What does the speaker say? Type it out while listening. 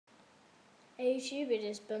Hey YouTube, it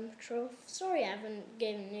is Bumbootroff. Sorry I haven't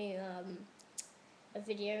given you a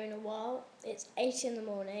video in a while. It's 8 in the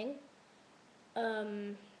morning,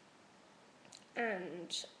 and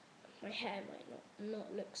my hair might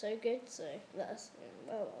not look so good, so that's,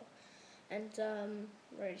 well. And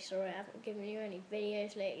really sorry I haven't given you any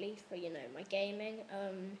videos lately for, my gaming.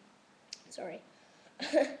 Sorry.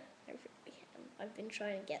 I've been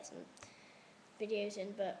trying to get some videos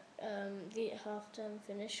in, but the half term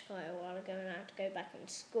finished quite a while ago and I had to go back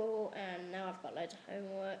into school, and now I've got loads of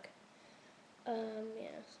homework.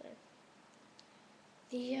 So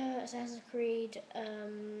the Assassin's Creed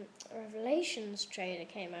Revelations trailer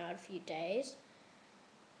came out a few days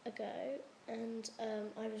ago, and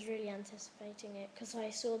I was really anticipating it because I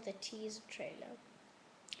saw the teaser trailer,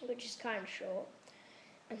 which is kind of short,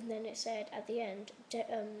 and then it said at the end,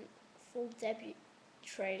 full debut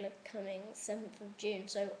trailer coming 7th of June.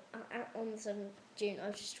 So on the 7th of June, I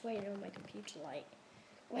was just waiting on my computer, like,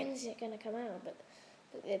 when is it going to come out? But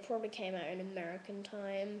it probably came out in American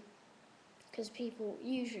time, because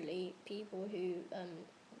usually people who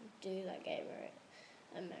do that game are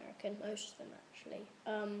American, most of them actually.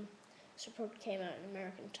 So it probably came out in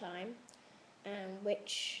American time,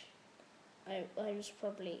 which I was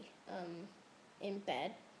probably in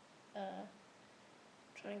bed,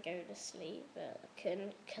 trying to go to sleep, but I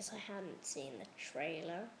couldn't because I hadn't seen the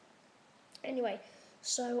trailer. Anyway,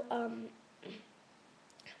 so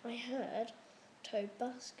I heard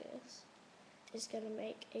Tobuscus is going to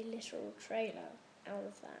make a literal trailer out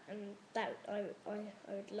of that, and that I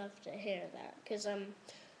would love to hear that, because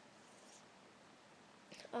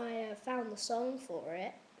I found the song for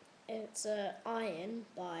it. It's Iron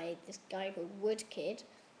by this guy called Woodkid.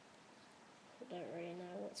 I don't really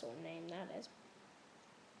know what sort of name that is,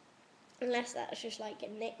 unless that's just like a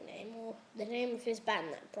nickname or the name of his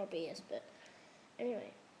band. That probably is, but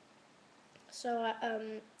anyway. So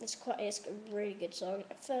it's a really good song.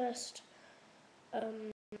 At first,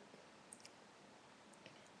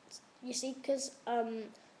 you see, because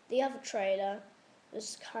the other trailer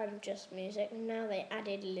was kind of just music, and now they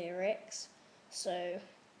added lyrics, so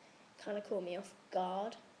kind of caught me off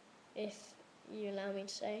guard, if you allow me to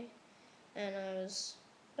say. And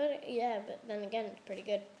but then again, it's pretty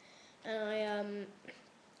good. And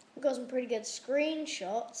I got some pretty good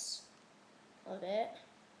screenshots of it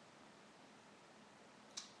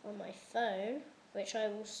on my phone, which I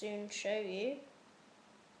will soon show you.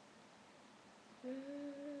 You're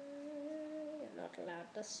not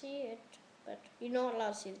allowed to see it, but you're not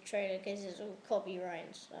allowed to see the trailer because it's all copyright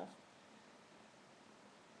and stuff.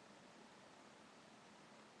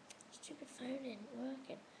 Stupid phone isn't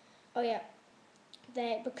working. Oh yeah,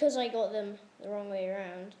 because I got them the wrong way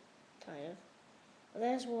around, kind of. Well,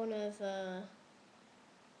 there's one of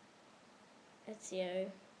Ezio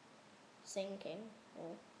sinking.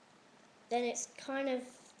 Well, then it's kind of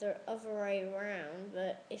the other way around,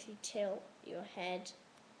 but if you tilt your head,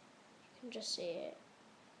 you can just see it.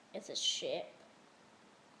 It's a ship.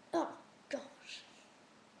 Oh gosh.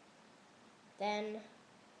 Then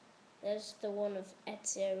there's the one of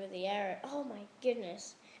Ezio with the arrow. Oh my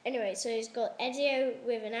goodness. Anyway, so he's got Ezio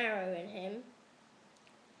with an arrow in him.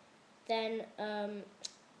 Then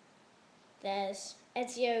there's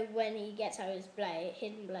Ezio when he gets out his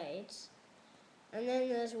hidden blades. And then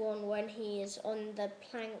there's one when he is on the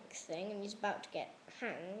plank thing and he's about to get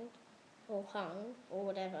hanged, or hung, or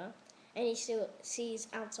whatever. And he still sees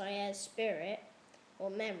Altair's spirit, or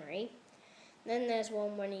memory. Then there's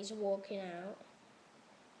one when he's walking out.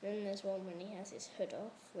 Then there's one when he has his hood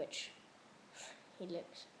off, which he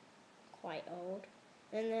looks quite old.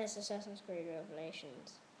 Then there's Assassin's Creed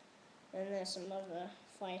Revelations. Then there's some other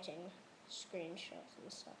fighting screenshots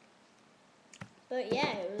and stuff. But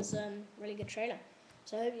yeah, it was a really good trailer.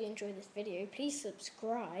 So I hope you enjoyed this video. Please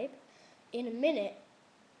subscribe. In a minute.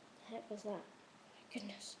 The heck was that? My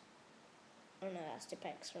goodness. Oh no, that's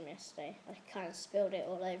Tipex from yesterday. I kind of spilled it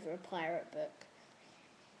all over a pirate book.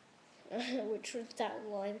 Which was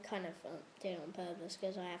I kind of did on purpose,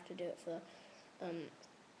 because I have to do it for,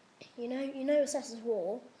 you know Assassin's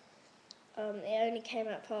War. It only came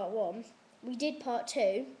out part 1. We did part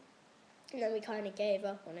 2, and then we kind of gave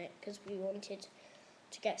up on it because we wanted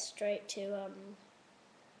to get straight to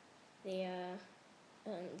the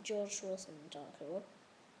George Wilson Dark Lord.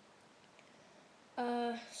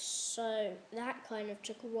 So that kind of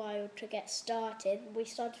took a while to get started. We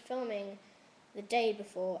started filming the day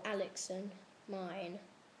before Alex and mine.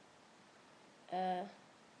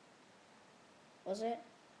 Was it?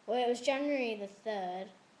 Well, it was January the 3rd.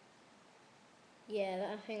 Yeah,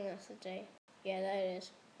 I think that's the day. Yeah, that it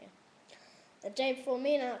is. Yeah. The day before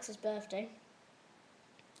me and Alex's birthday.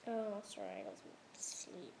 Oh, sorry, I got some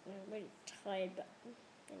sleep. I'm really tired, but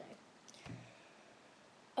you know.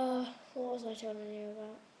 What was I telling you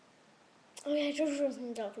about? Oh yeah, George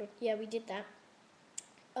Washington Dark Lord. Yeah, we did that.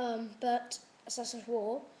 But Assassin's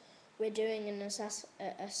War, we're doing an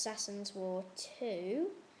Assassin's War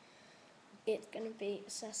 2. It's gonna be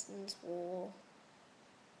Assassin's War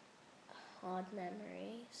Hard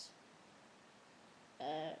Memories.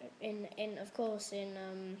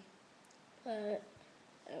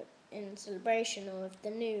 In celebration of the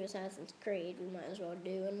new Assassin's Creed, we might as well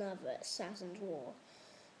do another Assassin's War.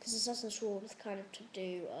 Because Assassin's War was kind of to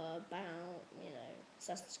do about,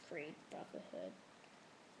 Assassin's Creed Brotherhood,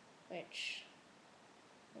 which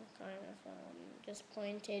I'm kind of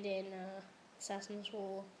disappointed in Assassin's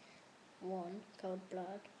War 1, Cold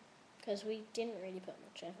Blood, because we didn't really put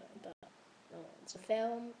much effort, but it's a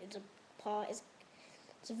film, it's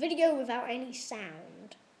a video without any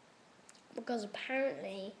sound, because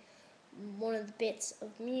apparently one of the bits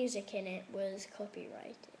of music in it was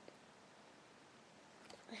copyrighted.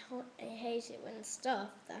 I hate it when stuff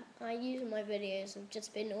that I use in my videos have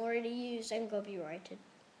just been already used and copyrighted.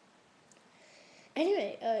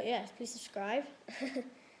 Anyway, yeah, please subscribe.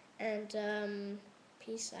 And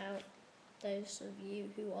peace out, those of you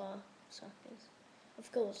who are suckers. Of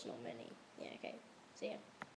course, not many. Yeah, okay. See ya.